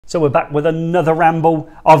So we're back with another ramble.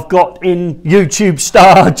 I've got in YouTube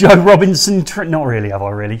star Joe Robinson. Not really, have I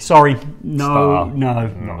really? Sorry. No, not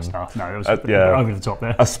a star. No, it was over the top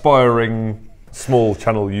there. Aspiring small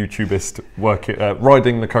channel YouTubist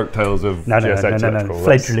riding the coattails of GSH Electrical.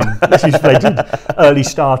 Fledgling. This is fledgling. Early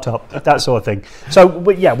startup, that sort of thing. So,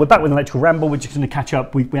 we're back with an electrical ramble. We're just going to catch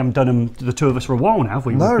up. We haven't done them, the two of us, for a while now, have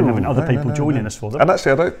we? We've been having other people joining us for them. And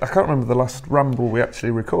actually, I can't remember the last ramble we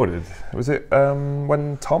actually recorded. Was it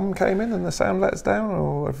when Tom came in and the sound let us down?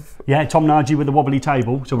 Or yeah, Tom Nagy with the wobbly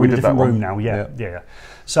table. So we're in a different room now. Yeah.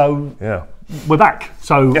 So we're back.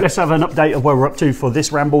 So let's have an update of where we're up to for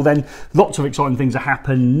this ramble then. Lots of exciting things have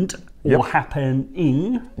happened or happening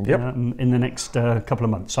in the next couple of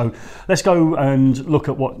months. So let's go and look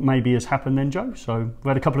at what maybe has happened then, Joe. So we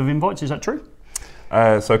had a couple of invites, is that true?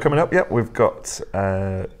 So coming up, we've got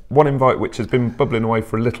one invite which has been bubbling away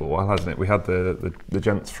for a little while, hasn't it? We had the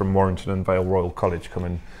gents from Warrington and Vale Royal College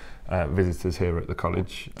come and visit us here at the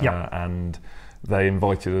college, and they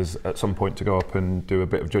invited us at some point to go up and do a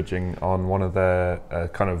bit of judging on one of their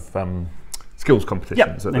skills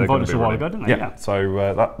competitions. They invited us a while ago, didn't they? Yeah. So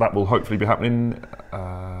that will hopefully be happening.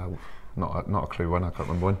 Not a clue when. I can't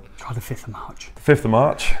remember when. Try the 5th of March. The 5th of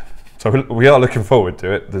March. So we are looking forward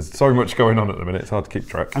to it. There's so much going on at the minute, it's hard to keep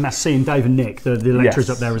track. And that's seeing Dave and Nick, the lecturers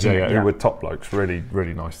up there, isn't it? Yeah, who were top blokes, really,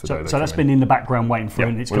 really nice today. So that's been in the background waiting for it.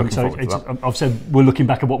 And it's coming. So I've said we're looking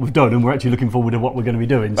back at what we've done and we're actually looking forward to what we're going to be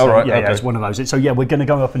doing. So it's one of those. So we're going to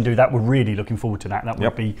go up and do that. We're really looking forward to that. That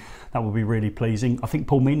would be really pleasing. I think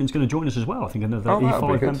Paul Meenan's going to join us as well. I think another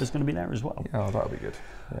E5 member's going to be there as well. Yeah, that'll be good.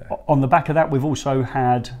 Yeah. On the back of that, we've also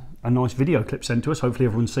had a nice video clip sent to us. Hopefully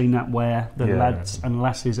everyone's seen that, where the lads and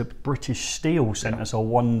lasses at British Steel sent us a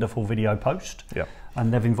wonderful video post. Yeah.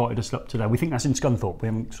 And they've invited us up today. We think that's in Scunthorpe. We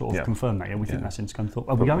haven't sort of confirmed that yet. We think that's in Scunthorpe.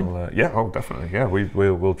 Are we going? Definitely. Yeah,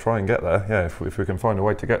 we'll try and get there. Yeah, if we can find a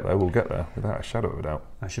way to get there, we'll get there without a shadow of a doubt.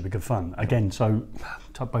 That should be good fun. Again, so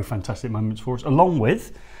both fantastic moments for us. Along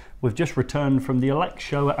with, we've just returned from the Elect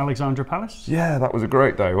show at Alexandra Palace. Yeah, that was a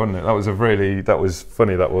great day, wasn't it? That was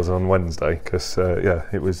funny. That was on Wednesday because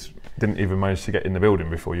it was. Didn't even manage to get in the building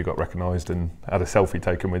before you got recognised and had a selfie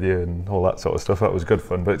taken with you and all that sort of stuff. That was good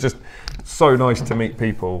fun. But it's just so nice to meet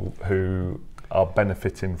people who are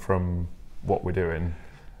benefiting from what we're doing.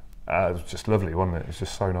 It was just lovely, wasn't it? It was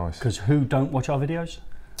just so nice. Because who don't watch our videos?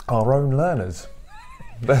 Our own learners.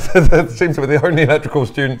 They seem to be the only electrical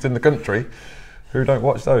students in the country who don't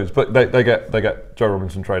watch those, but they get Joe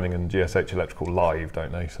Robinson training and GSH Electrical live,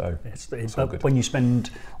 don't they? So it's all good. When you spend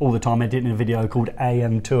all the time editing a video called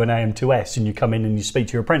AM2 and AM2S, and you come in and you speak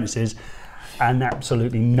to your apprentices, and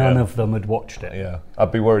absolutely none of them had watched it. Yeah,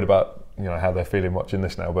 I'd be worried about how they're feeling watching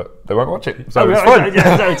this now, but they won't watch it, so it's fine.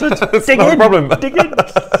 It's not a problem. Dig in.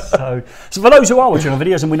 So for those who are watching our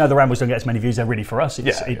videos, and we know the rambles don't get as many views, they're really for us.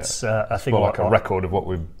 It's a thing like a record of what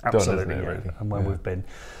we've done, isn't it? Really, and where we've been.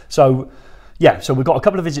 So. Yeah, so we've got a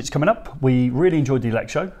couple of visits coming up. We really enjoyed the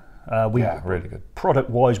Elect show. Really good.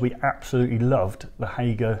 Product-wise, we absolutely loved the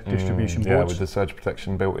Hager distribution boards. Yeah, with the surge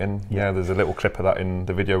protection built in. Yeah, there's a little clip of that in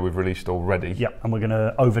the video we've released already. Yeah, and we're going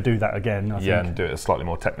to overdo that again, I think. And do it a slightly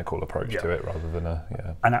more technical approach to it rather than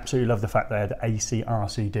And absolutely love the fact they had AC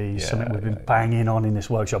RCDs, something we've been banging on in this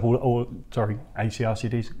workshop. AC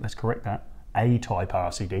RCDs, let's correct that. A-type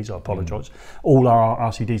RCDs, I apologise. All our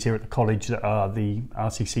RCDs here at the college that are the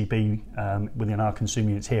RCCB within our consumer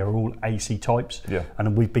units here are all AC types. Yeah.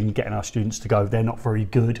 And we've been getting our students to go, they're not very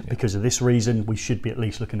good because of this reason. We should be at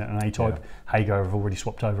least looking at an A-type. Yeah. Hager have already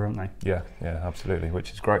swapped over, haven't they? Yeah, absolutely,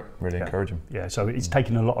 which is great. Really encouraging. Yeah, so it's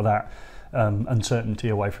taken a lot of that uncertainty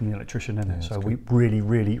away from the electrician, and so we really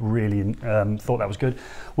thought that was good.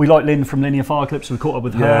 We like Lynn from Linear Fire Clips, so we caught up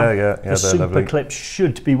with her. The Super lovely. Clips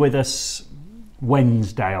should be with us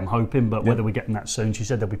Wednesday, I'm hoping, but whether we're getting that soon. She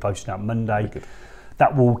said they'll be posted out Monday.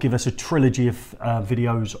 That will give us a trilogy of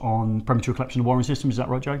videos on premature collapse in the wiring system. Is that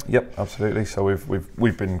right, Joe? Yep, absolutely. So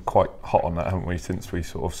we've been quite hot on that, haven't we, since we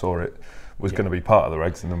sort of saw it was going to be part of the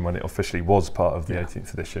regs, and then when it officially was part of the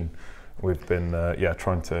 18th edition, we've been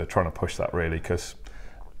trying to push that really, because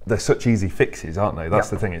they're such easy fixes, aren't they? That's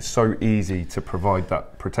the thing. It's so easy to provide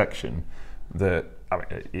that protection that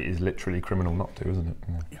it is literally criminal not to, isn't it?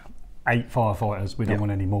 Yeah. 8 firefighters, we don't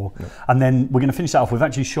want any more. And then we're going to finish that off. We've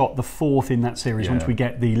actually shot the 4th in that series. Once we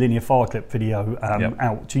get the Linear Fire Clip video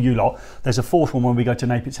out to you lot, there's a 4th one when we go to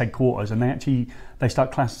NAPIT's headquarters, and they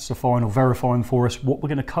start classifying or verifying for us what we're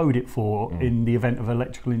going to code it for in the event of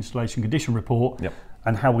electrical installation condition report.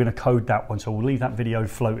 And how we're going to code that one. So we'll leave that video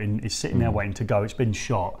floating. It's sitting there waiting to go. It's been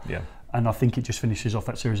shot. And I think it just finishes off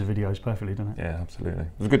that series of videos perfectly, doesn't it? Yeah, absolutely.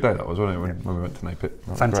 It was a good day, that was, wasn't it, when we went to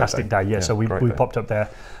Napit? Fantastic day, yeah. So we popped up there.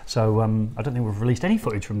 So I don't think we've released any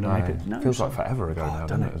footage from Napit. No, feels like forever ago now,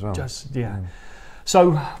 doesn't it, as well? Just, yeah.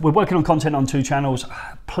 So we're working on content on 2 channels.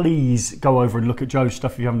 Please go over and look at Joe's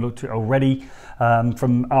stuff if you haven't looked at it already.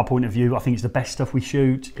 From our point of view, I think it's the best stuff we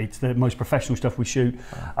shoot. It's the most professional stuff we shoot,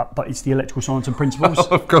 but it's the electrical science and principles.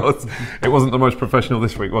 Of course. It wasn't the most professional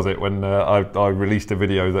this week, was it? When I released a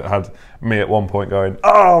video that had me at one point going,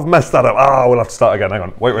 oh, I've messed that up. Oh, we'll have to start again. Hang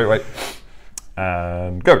on. Wait.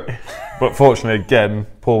 And go. But fortunately, again,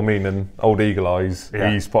 Paul Meenan, old Eagle Eyes,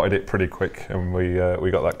 he spotted it pretty quick, and we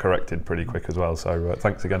got that corrected pretty quick as well. So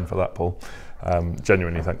thanks again for that, Paul.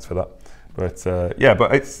 Genuinely, thanks for that. But yeah,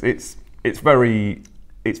 but it's very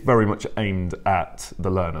much aimed at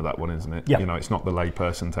the learner, that one, isn't it? Yeah. You know, it's not the lay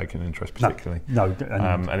person taking an interest particularly. No.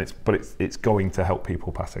 And it's going to help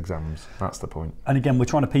people pass exams. That's the point. And again, we're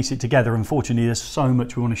trying to piece it together. Unfortunately, there's so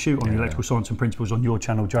much we want to shoot on the electrical science and principles on your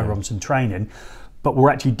channel, Joe Robinson Training. But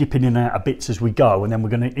we're actually dipping in and out of bits as we go, and then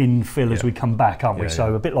we're going to infill as we come back, aren't we?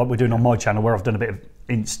 So a bit like we're doing on my channel, where I've done a bit of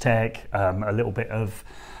Instech, a little bit of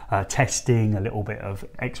testing, a little bit of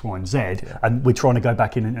X, Y, and Z, and we're trying to go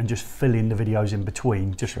back in and just fill in the videos in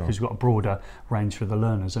between, just because we've got a broader range for the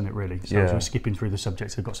learners, isn't it, really? So as we're skipping through the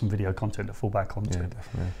subjects, we've got some video content to fall back onto. Yeah,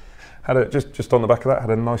 definitely. Just on the back of that,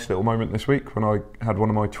 had a nice little moment this week when I had one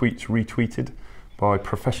of my tweets retweeted by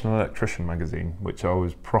Professional Electrician magazine, which I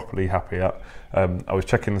was properly happy at. I was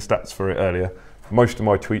checking the stats for it earlier. Most of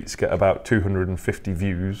my tweets get about 250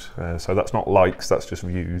 views, so that's not likes, that's just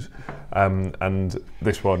views. And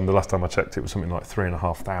this one, the last time I checked, it was something like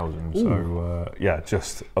 3,500. So yeah,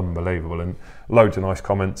 just unbelievable. And loads of nice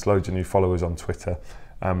comments, loads of new followers on Twitter.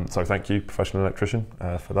 So thank you, Professional Electrician,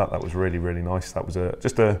 for that. That was really, really nice. That was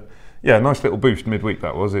just a nice little boost midweek,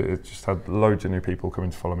 that was. It just had loads of new people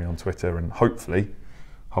coming to follow me on Twitter, and hopefully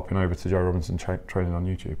hopping over to Joe Robinson Training on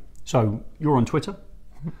YouTube. So you're on Twitter,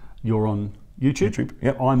 you're on YouTube.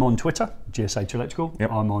 Yep. I'm on Twitter, GSH Electrical.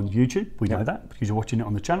 Yep. I'm on YouTube. We know that because you're watching it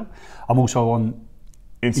on the channel. I'm also on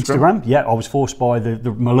Instagram. Yeah, I was forced by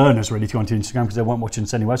my learners really to go onto Instagram because they weren't watching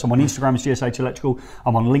us anyway. So I'm on Instagram as GSH Electrical.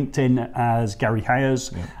 I'm on LinkedIn as Gary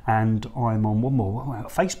Hayers, and I'm on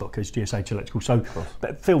Facebook as GSH Electrical. So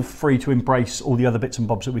feel free to embrace all the other bits and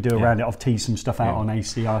bobs that we do around it. I've teased some stuff out on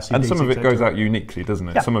AC, RCD, and some of it goes out uniquely, doesn't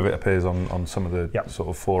it? Some of it appears on some of the sort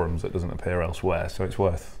of forums that doesn't appear elsewhere. So it's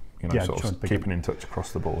worth sort of keeping in touch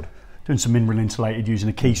across the board. Doing some mineral insulated using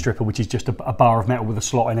a key stripper, which is just a bar of metal with a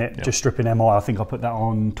slot in it, just stripping MI. I think I put that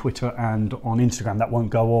on Twitter and on Instagram. That won't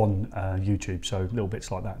go on YouTube, so little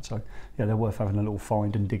bits like that. So yeah, they're worth having a little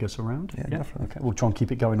find and dig us around. Yeah, definitely. Okay, we'll try and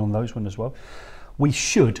keep it going on those ones as well. We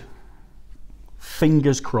should,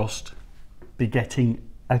 fingers crossed, be getting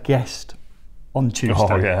a guest on Tuesday.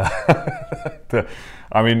 Oh yeah.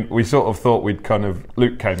 I mean, we sort of thought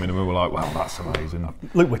Luke came in and we were like, well, that's amazing.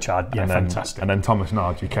 Luke Wichard, yeah, fantastic. And then Thomas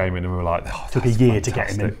Nargi came in and we were like, oh, took a year to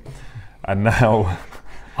get him in. And now,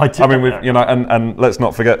 I mean, we've, and let's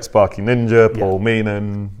not forget Sparky Ninja, Paul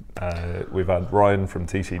Meenan, we've had Ryan from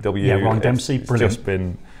TCW. Yeah, Ryan Dempsey, brilliant. It's just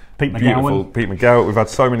been Pete McGowan. Pete McGowan. We've had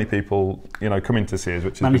so many people, come in to see us,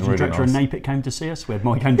 which has been really nice. Managing director of Napit came to see us. We had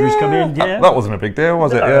Mike Andrews come in. Yeah, that wasn't a big deal,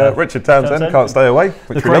 was it? Richard Townsend can't stay away.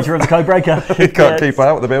 The creator of the Codebreaker. He can't keep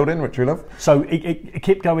out of the building, which we love. So it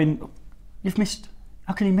kept going. You've missed.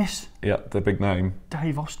 How can you miss? Yeah, the big name.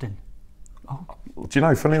 Dave Austin. Oh. Do you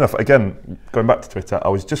know, funnily enough, again, going back to Twitter, I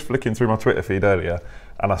was just flicking through my Twitter feed earlier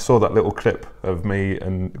and I saw that little clip of me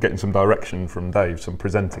and getting some direction from Dave, some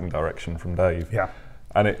presenting direction from Dave. Yeah.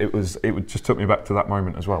 And it just took me back to that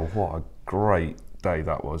moment as well. What a great day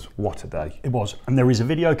that was. What a day. It was. And there is a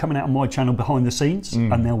video coming out on my channel behind the scenes,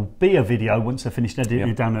 and there'll be a video once they're finished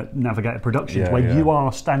editing down at Navigator Productions where you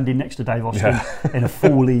are standing next to Dave Austin in a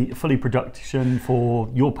fully production for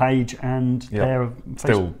your page and their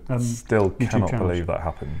Facebook. Still cannot believe that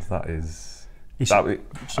happened. That is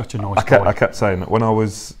such a nice guy. I kept saying that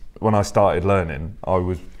when I started learning, I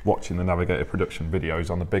was watching the Navigator Production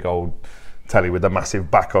videos on the big old telly with the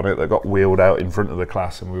massive back on it that got wheeled out in front of the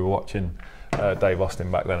class, and we were watching Dave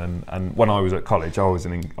Austin back then. And when I was at college, I was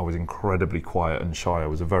incredibly quiet and shy. I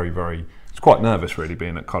was quite nervous really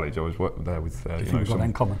being at college. I was there with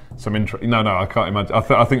some interest. No, I can't imagine.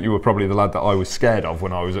 I think you were probably the lad that I was scared of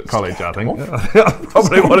when I was at college. I think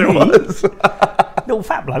probably what it was. Little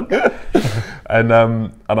fat bloke. And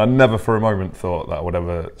I never for a moment thought that I would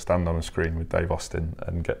ever stand on a screen with Dave Austin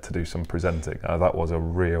and get to do some presenting. That was a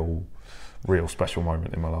real real special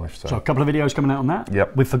moment in my life. So a couple of videos coming out on that.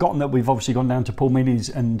 Yep. We've forgotten that we've obviously gone down to Paul Meany's,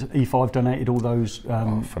 and E5 donated all those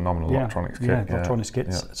phenomenal electronics kit. Electronics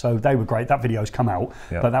kits. So they were great. That video's come out,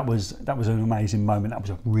 but that was an amazing moment. That was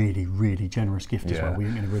a really, really generous gift as well. We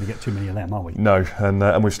aren't going to really get too many of them, are we? No,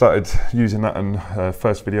 and we've started using that, and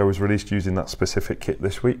first video was released using that specific kit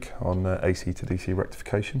this week on AC to DC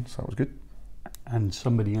rectification. So that was good. And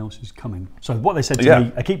somebody else is coming. So what they said to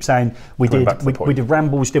me, I keep saying we did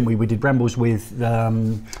rambles, didn't we? We did rambles with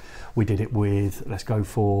we did it with, let's go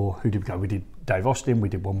for, who did we go? We did Dave Austin, we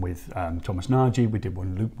did one with Thomas Nagy, we did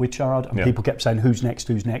one with Luke Witchard, and people kept saying who's next.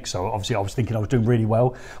 So obviously I was thinking I was doing really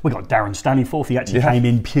well. We got Darren Stanleyforth. He actually came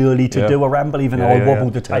in purely to do a ramble, even though I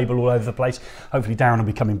wobbled the table all over the place. Hopefully Darren will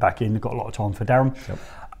be coming back in. We've got a lot of time for Darren.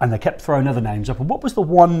 And they kept throwing other names up. And what was the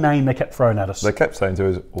one name they kept throwing at us? They kept saying to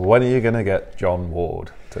us, when are you going to get John Ward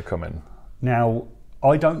to come in? Now,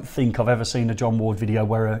 I don't think I've ever seen a John Ward video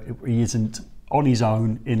where he isn't on his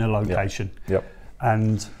own in a location.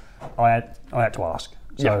 And I had to ask.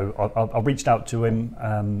 So I reached out to him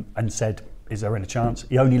and said, is there any chance?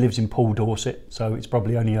 He only lives in Poole, Dorset, so it's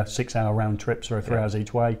probably only a 6-hour round trip, so 3 hours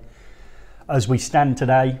each way. As we stand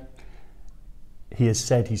today, he has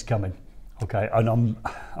said he's coming. Okay, and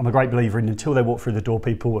I'm a great believer in until they walk through the door,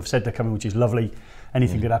 people have said they're coming, which is lovely.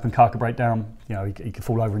 Anything could happen, car could break down, you know, he could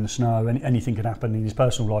fall over in the snow, anything could happen in his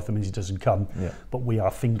personal life that means he doesn't come. But we are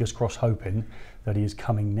fingers crossed hoping that he is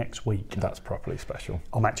coming next week. That's properly special.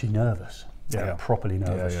 I'm actually nervous. Properly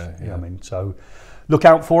nervous. You know what I mean? So look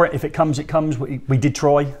out for it. If it comes, it comes. We did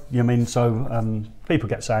try, you know what I mean? So people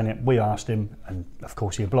get saying it, we asked him, and of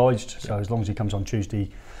course he obliged. So as long as he comes on Tuesday,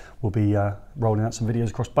 we'll be rolling out some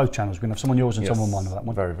videos across both channels. We're going to have some on yours and some on mine of that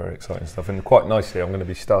one. Very, very exciting stuff. And quite nicely, I'm going to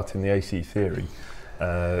be starting the AC theory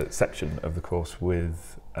section of the course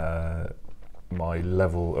with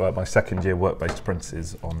my second year work-based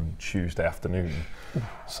apprentices on Tuesday afternoon.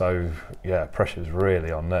 So yeah, pressure's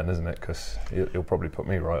really on then, isn't it? Because he'll probably put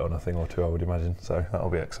me right on a thing or two, I would imagine. So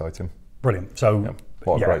that'll be exciting. Brilliant. So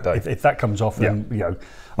what a great day. If that comes off, then you know,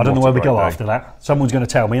 I don't know where we go after that. Someone's going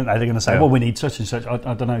to tell me, aren't they? They're going to say, well, we need such and such. I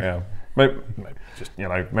don't know. Yeah. Maybe just, you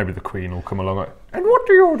know, maybe the Queen will come along like, and what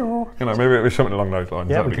do you do? You know, maybe it'll be something along those lines.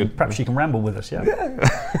 Yeah, That'd be good. Perhaps she can ramble with us. Yeah.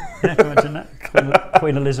 Can you imagine that?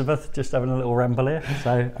 Queen Elizabeth just having a little ramble here.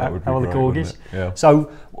 So how are the corgis? Yeah.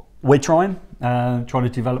 So we're trying to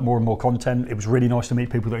develop more and more content. It was really nice to meet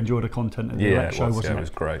people that enjoyed the content at the rec show, wasn't it? It was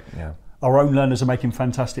great. Yeah. Our own learners are making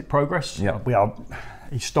fantastic progress. We are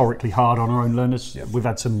historically hard on our own learners. We've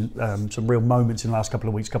had some real moments in the last couple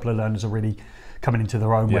of weeks. A couple of learners are really coming into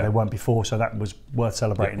their own where they weren't before, so that was worth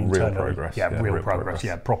celebrating internally. Real progress. Real progress.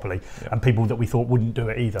 Properly. And people that we thought wouldn't do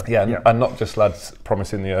it either. And not just lads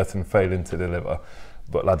promising the earth and failing to deliver,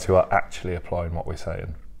 but lads who are actually applying what we're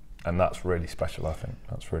saying. And that's really special, I think.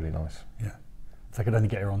 That's really nice. Yeah. If they could only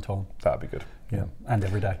get here on time. That'd be good. Yeah. And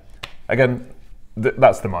every day. Again,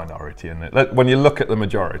 that's the minority, isn't it? When you look at the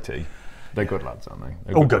majority, they're good lads, aren't they?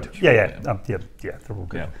 They're all good. Yeah, they're all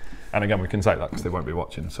good. Yeah. And again, we can say that because they won't be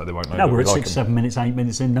watching, so they won't know. No, we're at 6, 7 minutes, 8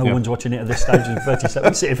 minutes in. No one's watching it at this stage. In 37,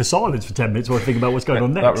 we sit here for silence for 10 minutes while we think about what's going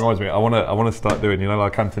on next. That reminds me, I want to start doing, you know,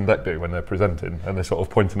 like Ant and Dec do when they're presenting, and they're sort of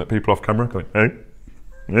pointing at people off camera, going, "Hey,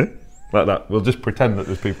 yeah." Like that. We'll just pretend that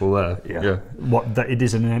there's people there. Yeah. What? That it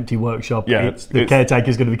isn't an empty workshop. Yeah. The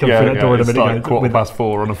caretaker's going to be coming through that door in a minute. It's like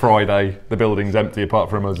 4:15 on a Friday. The building's empty apart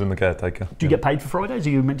from us and the caretaker. Do you get paid for Fridays? Are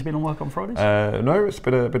you meant to be on work on Fridays? No, it's a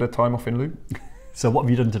bit of time off in lieu. So what have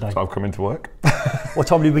you done today? So I've come into work. What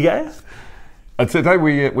time did we get here? Today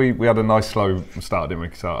we had a nice slow start, didn't we?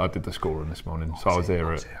 So I did the school run this morning. So I was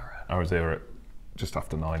here at just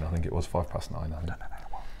after 9. I think it was 9:05. I think.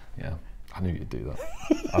 Yeah. I knew you'd do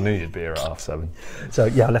that. I knew you'd be here at 7:30. So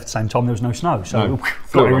yeah, I left at the same time. There was no snow, so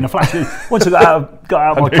got here in a flash. Once I got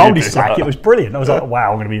out of my cul-de-sac, it was brilliant. I was like,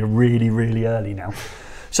 wow, I'm going to be here really, really early now.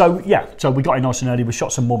 So yeah, so we got in nice and early. We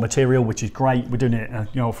shot some more material, which is great. We're doing it,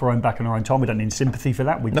 for our own back and our own time. We don't need sympathy for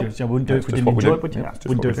that. We wouldn't do it if we didn't enjoy it.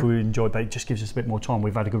 Wouldn't do it if we enjoyed it. But it just gives us a bit more time.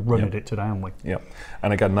 We've had a good run at it today, haven't we? Yeah,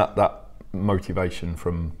 and again, that motivation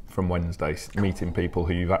from Wednesday, meeting people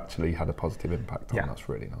who you've actually had a positive impact on, that's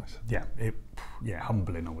really nice.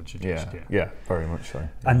 Humbling, I would suggest. Yeah, very much so.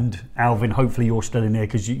 And Alvin, hopefully you're still in there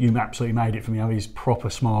because you absolutely made it for me. His proper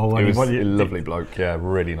smile. He was a lovely bloke,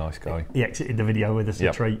 really nice guy. He exited the video with us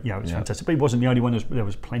a treat. Yeah, it was fantastic. But he wasn't the only one. There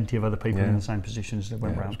was plenty of other people in the same positions that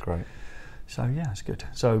went round. It was great. So yeah, it's good.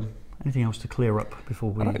 So anything else to clear up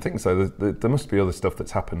before we? I don't think so. There must be other stuff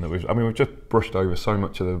that's happened that we've just brushed over so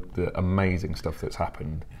much of the amazing stuff that's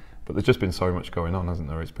happened, but there's just been so much going on, hasn't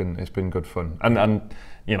there? It's been good fun, and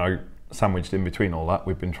you know, sandwiched in between all that,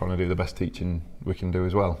 we've been trying to do the best teaching we can do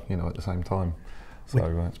as well, at the same time. So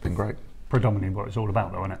it's been great. predominantly what it's all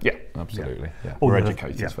about, though, isn't it? Yeah, absolutely. Yeah. We're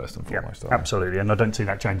educators first and foremost. Absolutely, and I don't see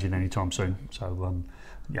that changing anytime soon. So,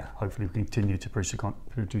 yeah, hopefully we continue to produce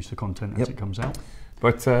the content as it comes out.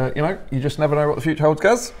 But, you know, you just never know what the future holds,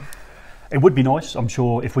 Gaz. It would be nice, I'm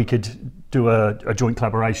sure, if we could do a joint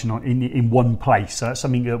collaboration in one place. So that's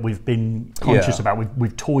something that we've been conscious about.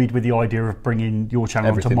 We've toyed with the idea of bringing your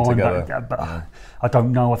channel onto mine, but I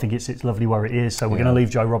don't know. I think it's lovely where it is. So we're going to leave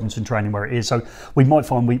Joe Robinson training where it is. So we might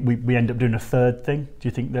find we end up doing a third thing. Do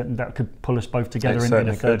you think that could pull us both together in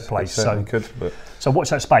a third place? So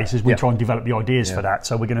watch that space as we try and develop the ideas for that.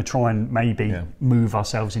 So we're going to try and maybe move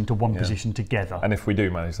ourselves into one position together. And if we do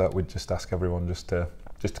manage that, we'd just ask everyone just to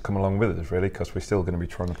come along with us, really, because we're still going to be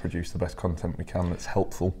trying to produce the best content we can that's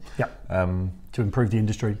helpful. To improve the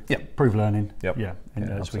industry, improve learning,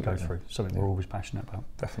 as we go through. Something we're always passionate about.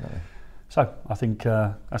 Definitely. So I think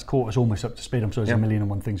that's caught us almost up to speed. I'm sure there's a million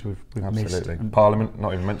and one things we've missed. And Parliament,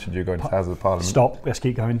 not even mentioned you going to Houses of Parliament. Stop, let's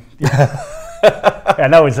keep going. Yeah,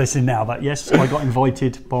 no one's listening now, but yes, I got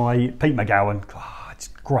invited by Pete McGowan. It's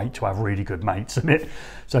great to have really good mates, isn't it?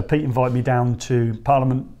 So Pete invited me down to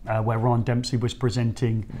Parliament where Ryan Dempsey was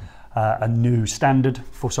presenting a new standard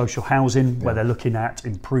for social housing, where they're looking at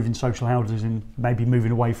improving social housing, maybe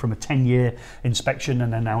moving away from a 10-year inspection,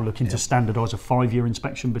 and they're now looking to standardise a 5-year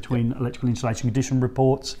inspection between electrical installation condition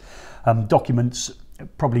reports. Documents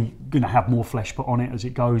probably going to have more flesh put on it as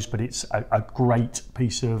it goes, but it's a great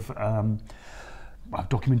piece of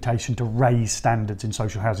documentation to raise standards in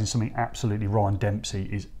social housing, something absolutely Ryan Dempsey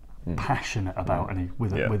is passionate about, and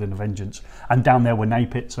with a vengeance. And down there were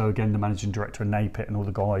NAPIT, so again the managing director of NAPIT and all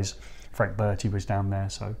the guys. Frank Bertie was down there,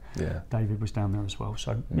 so David was down there as well.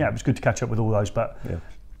 So it was good to catch up with all those, but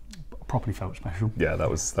properly felt special. Yeah, that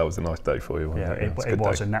was a nice day for you, wasn't it? It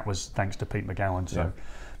was, and that was thanks to Pete McGowan. So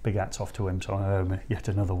big hats off to him. So I owe him yet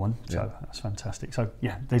another one. So that's fantastic. So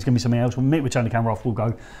there's going to be something else. We'll meet, we turn the camera off, we'll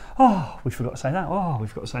go, oh, we forgot to say that. Oh, we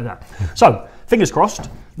forgot to say that. So fingers crossed,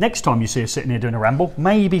 next time you see us sitting here doing a ramble,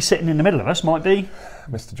 maybe sitting in the middle of us might be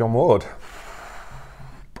Mr. John Ward.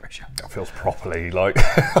 That feels properly like...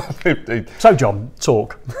 So John,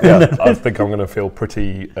 talk. I think I'm going to feel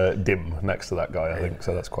pretty dim next to that guy, I think,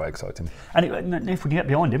 so that's quite exciting. And if we can get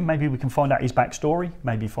behind him, maybe we can find out his backstory,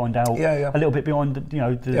 maybe find out a little bit behind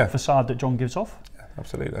the facade that John gives off. Yeah,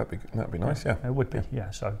 absolutely, that'd be nice, It would be,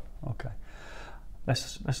 so, okay.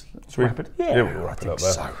 Let's wrap it. We'll wrap it up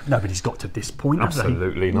there. So. Nobody's got to this point.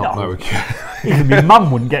 Absolutely not. No. Even my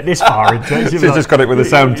mum wouldn't get this far into it. She's just got it with the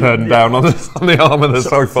sound turned down on the arm of the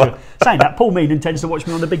sofa. Saying that, Paul Meanan tends to watch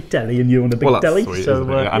me on the big telly and you on the big telly. Sweet,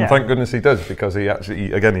 and thank goodness he does, because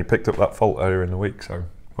he picked up that fault earlier in the week. So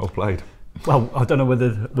well played. Well, I don't know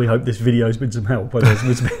whether we hope this video's been some help. We hope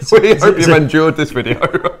you've endured this video.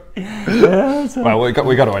 Well, we got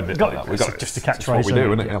to end it. Just a catchphrase. That's what we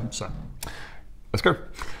do, isn't it? So. Let's go.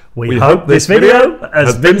 We hope this video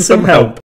has been some help.